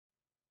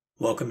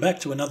Welcome back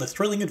to another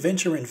thrilling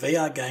adventure in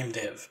VR game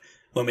dev.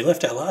 When we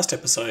left our last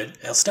episode,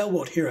 our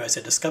stalwart heroes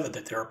had discovered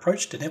that their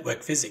approach to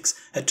network physics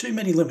had too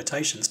many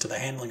limitations to the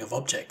handling of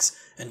objects,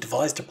 and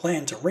devised a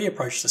plan to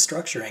reapproach the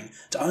structuring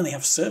to only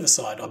have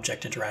server-side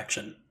object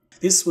interaction.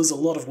 This was a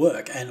lot of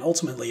work, and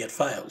ultimately it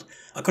failed.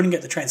 I couldn't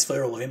get the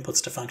transferal of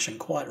inputs to function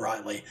quite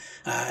rightly,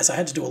 as I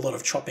had to do a lot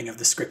of chopping of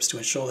the scripts to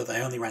ensure that they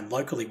only ran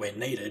locally where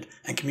needed,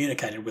 and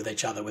communicated with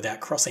each other without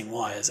crossing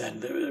wires,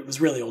 and it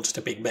was really all just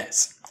a big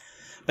mess.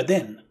 But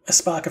then, a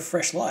spark of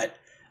fresh light.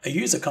 A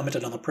user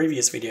commented on the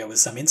previous video with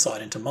some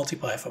insight into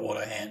multiplayer for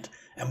AutoHand,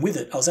 and with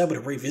it I was able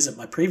to revisit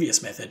my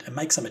previous method and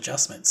make some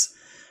adjustments.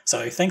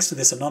 So thanks to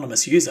this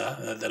anonymous user,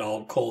 that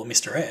I'll call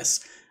Mr.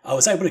 S, I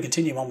was able to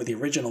continue on with the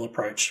original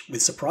approach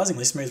with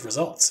surprisingly smooth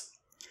results.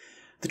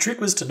 The trick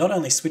was to not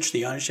only switch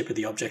the ownership of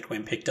the object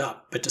when picked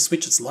up, but to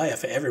switch its layer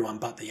for everyone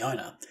but the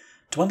owner.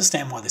 To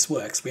understand why this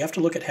works, we have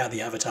to look at how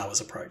the avatar was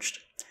approached.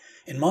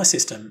 In my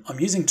system, I'm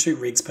using 2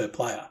 rigs per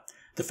player.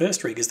 The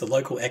first rig is the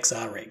local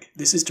XR rig.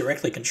 This is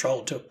directly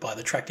controlled by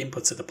the tracked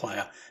inputs of the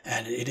player,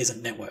 and it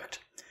isn't networked.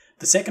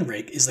 The second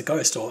rig is the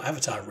Ghost or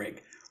Avatar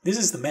rig. This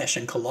is the mesh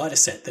and collider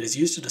set that is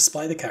used to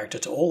display the character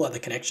to all other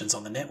connections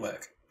on the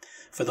network.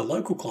 For the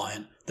local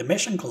client, the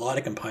mesh and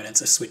collider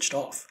components are switched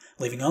off,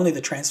 leaving only the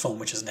transform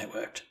which is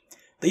networked.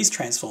 These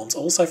transforms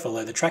also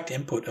follow the tracked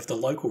input of the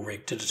local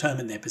rig to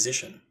determine their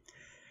position.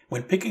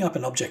 When picking up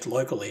an object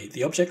locally,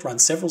 the object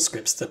runs several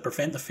scripts that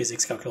prevent the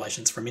physics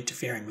calculations from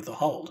interfering with the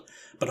hold,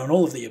 but on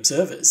all of the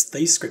observers,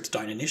 these scripts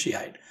don't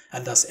initiate,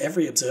 and thus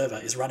every observer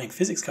is running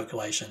physics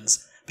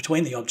calculations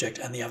between the object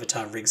and the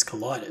avatar rig's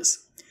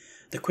colliders.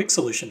 The quick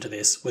solution to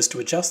this was to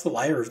adjust the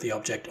layer of the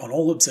object on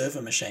all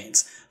observer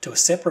machines to a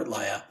separate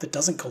layer that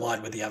doesn't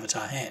collide with the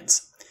avatar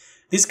hands.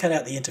 This cut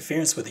out the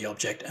interference with the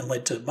object and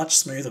led to much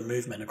smoother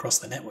movement across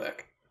the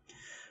network.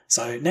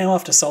 So now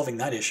after solving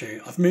that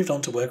issue, I've moved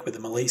on to work with the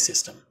melee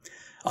system.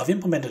 I've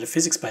implemented a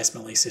physics-based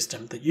melee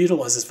system that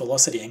utilises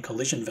velocity and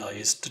collision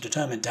values to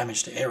determine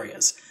damage to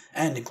areas,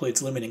 and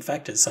includes limiting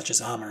factors such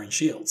as armour and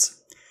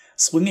shields.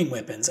 Swinging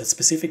weapons at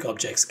specific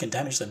objects can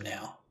damage them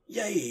now.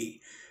 Yay!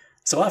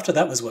 So after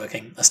that was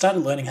working, I started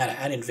learning how to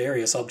add in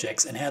various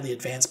objects and how the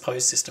advanced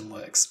pose system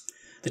works.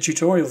 The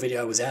tutorial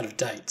video was out of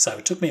date, so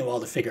it took me a while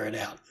to figure it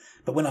out.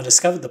 But when I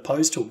discovered the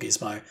pose tool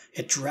gizmo,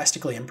 it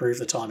drastically improved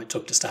the time it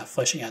took to start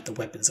fleshing out the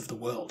weapons of the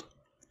world.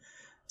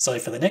 So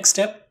for the next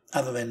step,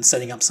 other than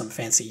setting up some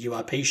fancy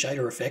URP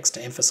shader effects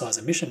to emphasise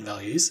emission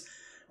values,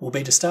 will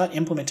be to start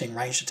implementing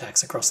ranged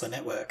attacks across the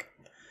network.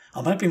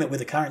 I'm hoping that with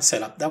the current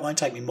setup, that won't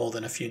take me more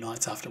than a few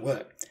nights after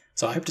work.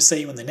 So I hope to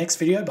see you in the next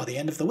video by the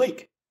end of the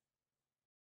week.